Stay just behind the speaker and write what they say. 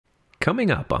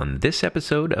Coming up on this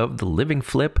episode of The Living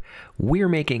Flip, we're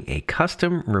making a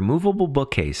custom removable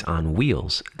bookcase on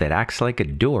wheels that acts like a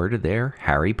door to their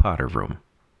Harry Potter room,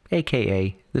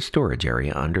 aka the storage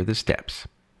area under the steps.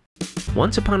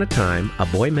 Once upon a time, a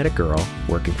boy met a girl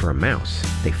working for a mouse.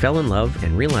 They fell in love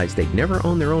and realized they'd never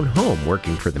own their own home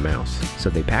working for the mouse.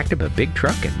 So they packed up a big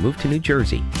truck and moved to New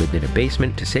Jersey, lived in a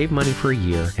basement to save money for a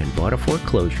year, and bought a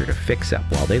foreclosure to fix up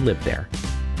while they lived there.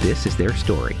 This is their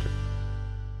story.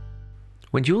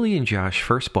 When Julie and Josh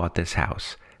first bought this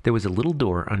house, there was a little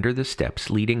door under the steps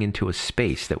leading into a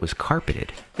space that was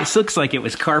carpeted. This looks like it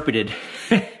was carpeted,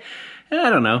 I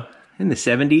don't know, in the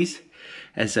 70s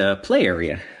as a play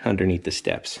area underneath the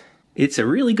steps. It's a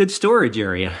really good storage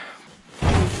area.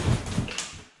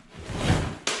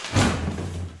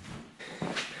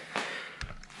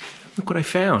 Look what I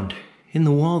found in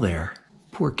the wall there.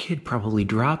 Poor kid probably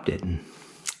dropped it and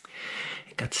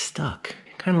it got stuck.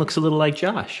 It kind of looks a little like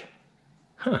Josh.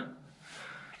 Huh.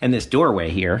 And this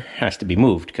doorway here has to be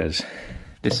moved because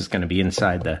this is going to be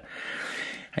inside the,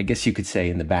 I guess you could say,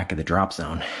 in the back of the drop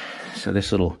zone. So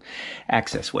this little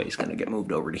access way is going to get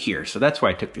moved over to here. So that's why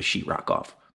I took the sheetrock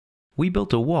off. We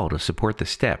built a wall to support the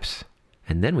steps,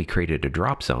 and then we created a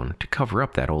drop zone to cover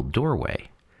up that old doorway.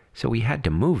 So we had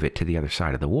to move it to the other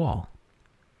side of the wall.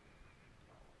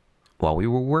 While we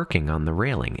were working on the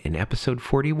railing in episode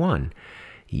 41,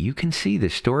 you can see the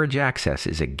storage access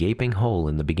is a gaping hole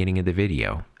in the beginning of the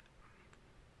video.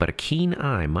 But a keen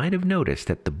eye might have noticed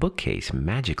that the bookcase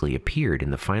magically appeared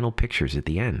in the final pictures at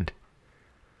the end.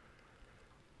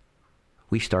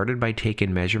 We started by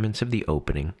taking measurements of the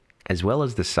opening, as well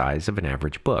as the size of an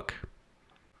average book.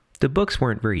 The books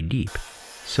weren't very deep,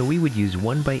 so we would use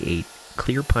 1x8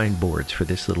 clear pine boards for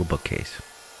this little bookcase.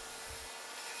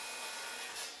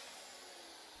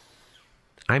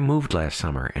 I moved last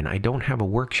summer and I don't have a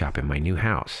workshop in my new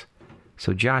house,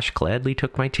 so Josh gladly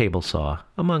took my table saw,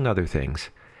 among other things,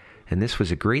 and this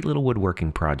was a great little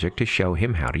woodworking project to show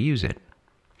him how to use it.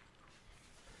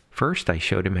 First, I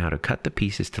showed him how to cut the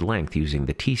pieces to length using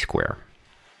the T-square.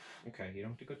 Okay, you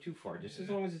don't have to go too far, just as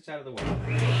long as it's out of the way.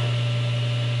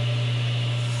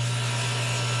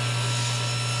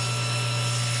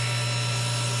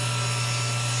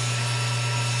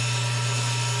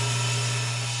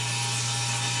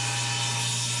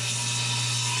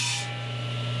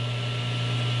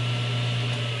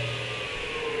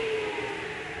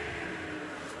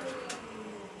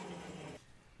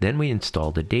 Then we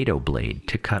installed a dado blade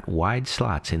to cut wide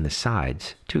slots in the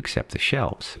sides to accept the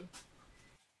shelves.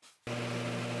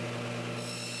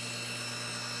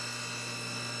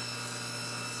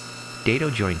 Dado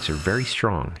joints are very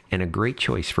strong and a great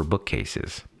choice for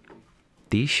bookcases.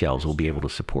 These shelves will be able to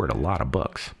support a lot of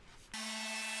books.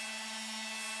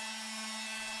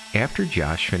 After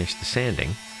Josh finished the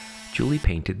sanding, Julie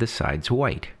painted the sides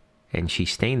white, and she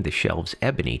stained the shelves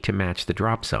ebony to match the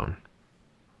drop zone.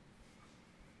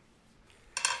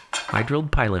 I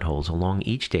drilled pilot holes along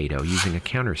each dado using a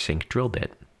countersink drill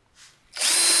bit.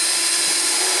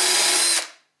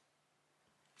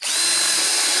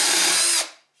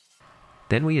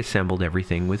 Then we assembled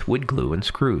everything with wood glue and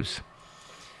screws.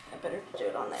 I better do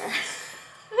it on there.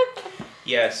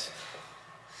 Yes.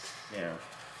 Now,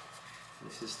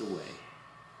 this is the way.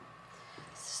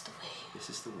 This is the way. This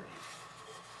is the way.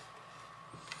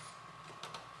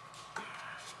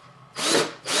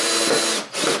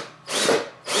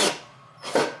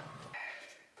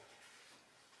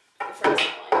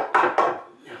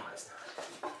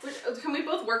 Can we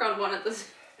both work on one at this?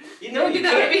 You know, you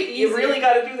can't. You really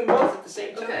got to do them both at the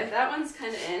same time. Okay, that one's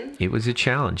kind of in. It was a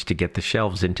challenge to get the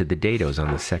shelves into the dados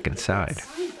on the second side.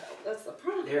 That's the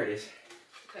problem. There it is.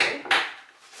 Okay.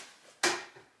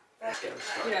 That's good.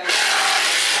 Yeah.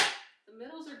 The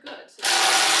middles are good. So.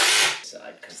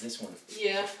 Side, because this one.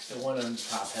 Yeah. The one on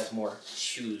top has more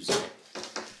shoes in it.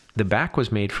 The back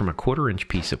was made from a 1/4-inch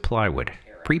piece of plywood,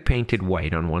 pre-painted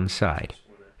white on one side,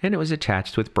 and it was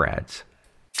attached with brads.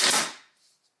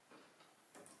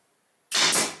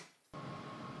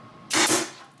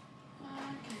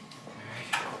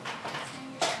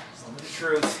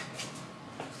 Truth.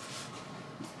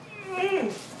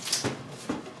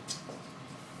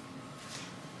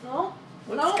 No?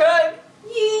 Looks good.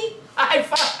 Yee. High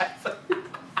five.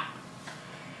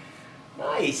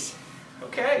 Nice.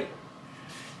 Okay.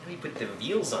 Let me put the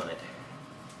wheels on it.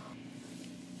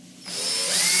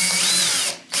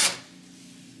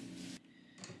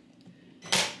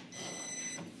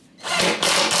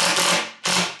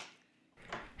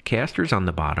 Casters on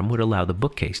the bottom would allow the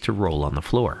bookcase to roll on the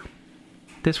floor.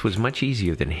 This was much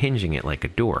easier than hinging it like a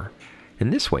door,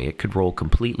 and this way it could roll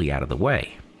completely out of the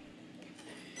way.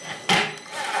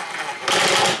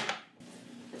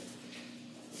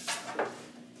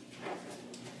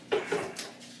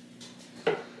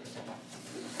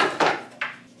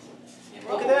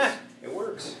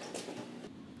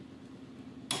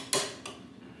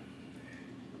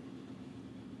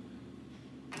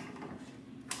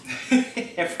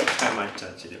 Every time I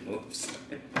touch it, it moves.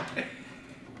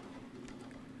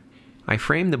 I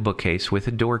framed the bookcase with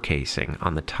a door casing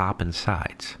on the top and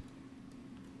sides.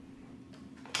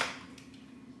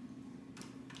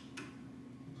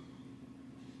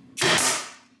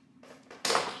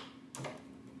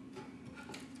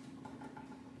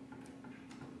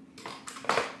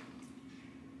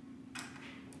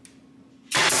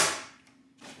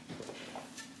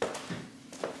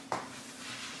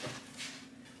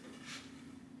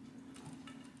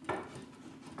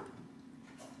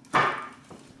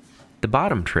 The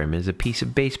bottom trim is a piece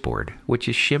of baseboard, which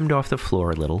is shimmed off the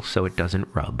floor a little so it doesn't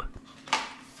rub.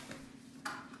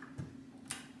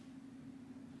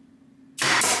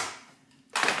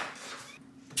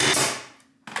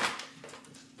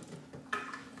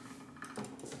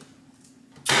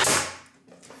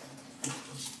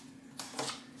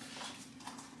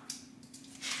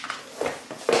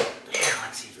 Now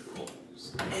let's see if it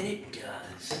rolls. And it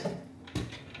does.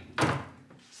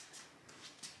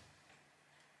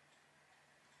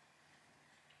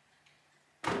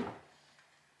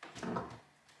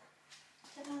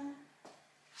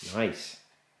 Nice.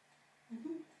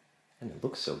 And it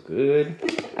looks so good.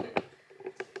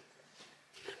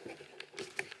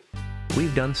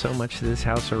 We've done so much to this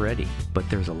house already, but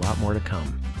there's a lot more to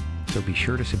come. So be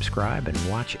sure to subscribe and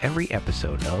watch every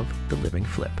episode of The Living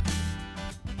Flip.